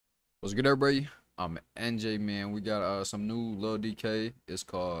What's good, everybody? I'm NJ, man. We got some new Lil DK. It's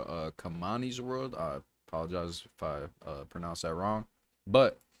called Kimani's World. I apologize if I pronounced that wrong,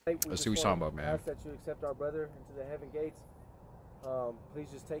 but let's see what he's talking about, man. Ask that you accept our brother into the heaven gates.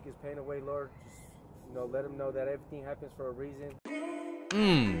 Please just take his pain away, Lord. Just let him know that everything happens for a reason.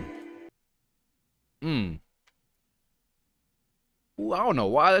 Ooh, I don't know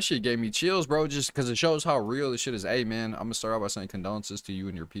why that shit gave me chills, bro. Just because it shows how real this shit is. Hey, man, I'm gonna start off by saying condolences to you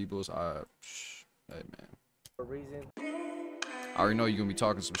and your peoples. Hey, man. For a reason. I already know you're gonna be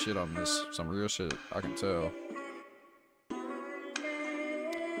talking some shit on this, some real shit. I can tell.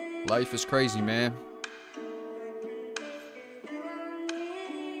 Life is crazy, man.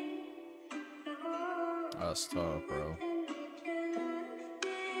 That's tough, bro.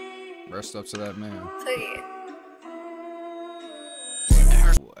 Rest up to that man.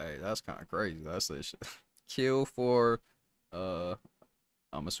 Hey, that's kind of crazy. That's this shit. Kill for,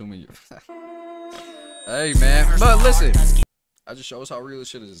 I'm assuming you. Hey, man. But listen, that just shows how real this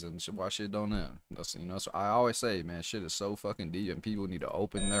shit is and why shit don't end. That's, so I always say, man, shit is so fucking deep and people need to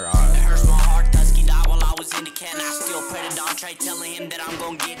open their eyes. It hurts my heart, Tusky died while I was in the can. I still pray to Don Trey, telling him that I'm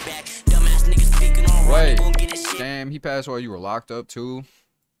gonna get back. Dumbass niggas speaking on wait, gonna get his shit. Damn, he passed while you were locked up too.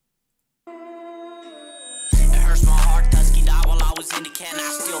 It hurts my heart, Tusky died while I was in the can.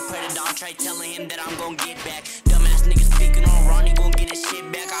 I still pray to Don Trey, telling him that I'm gonna get back. Dumbass niggas speaking on Ronnie, gonna get his shit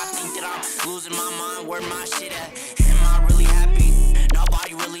back. I think that I'm losing my mind, where my shit at? Am I really happy?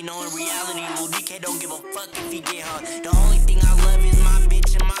 Nobody really know in reality. Lil DK don't give a fuck if he get her. The only thing I love is my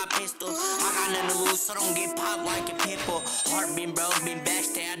bitch and my pistol. I got nothing to lose, so don't get popped like a pitbull. Heart been broke, been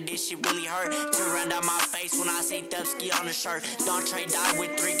backstabbed, this shit really hurt. Turn around down my face when I say Tuffsky on the shirt. Don Trey died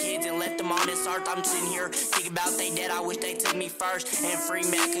with 3 kids and left them on this earth. I'm sitting here thinking about they dead. I wish they took me first. And free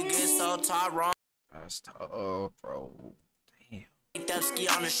Mac, a good soul, Tyrone. That's tough, bro. Tuffsky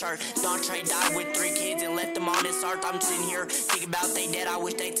on the shirt. Don Trey died with 3 kids and left them on this earth. I'm sitting here thinking about they dead. I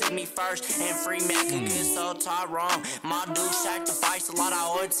wish they took me first. And free Mac, a good soul, Tyrone. My dude sacrificed a lot. I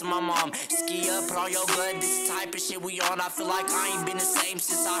owe it to my mom. Ski up, put on your blood. This the type of shit we on. I feel like I ain't been the same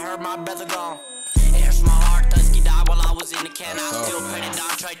since I heard my brother gone. It hurts my heart. Tusky died while I was in the can. I still pray to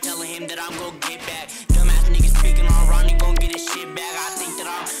Don Trey, telling him that I'm gonna get back. Dumbass niggas speaking on Ronnie, gonna get his shit back. I think that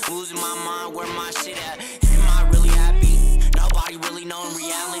I'm losing my mind, where my shit at? Am I really happy? Nobody really know in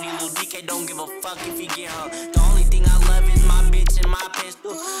reality. Lil DK don't give a fuck if he get her. The only thing I love is my bitch and my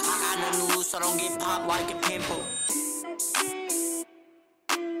pistol. I got nothing to lose, so don't get popped like a pimple.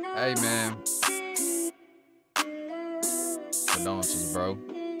 Hey, man. Condolences, bro.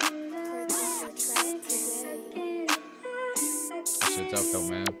 Shit tough though,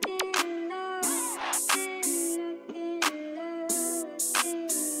 man.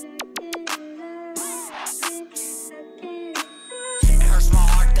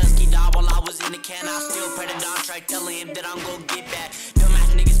 Can I still pray to Don Trey, telling him that I'm gonna get back.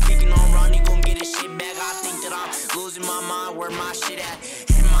 Dumbass niggas speaking on Ronnie, gonna get his shit back. I think that I'm losing my mind, where my shit at?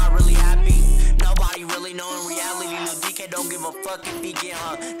 Am I really happy? Nobody really know in reality. Lil DK don't give a fuck if he get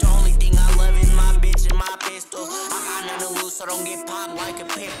her. The only thing I love is my bitch and my pistol. I got nothing to lose, so don't get popped like a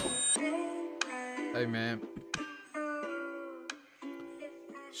pimple. Hey, man.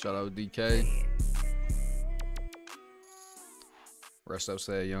 Shout out DK. Rest up,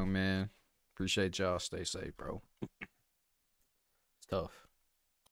 say young man. Appreciate y'all. Stay safe, bro. It's tough.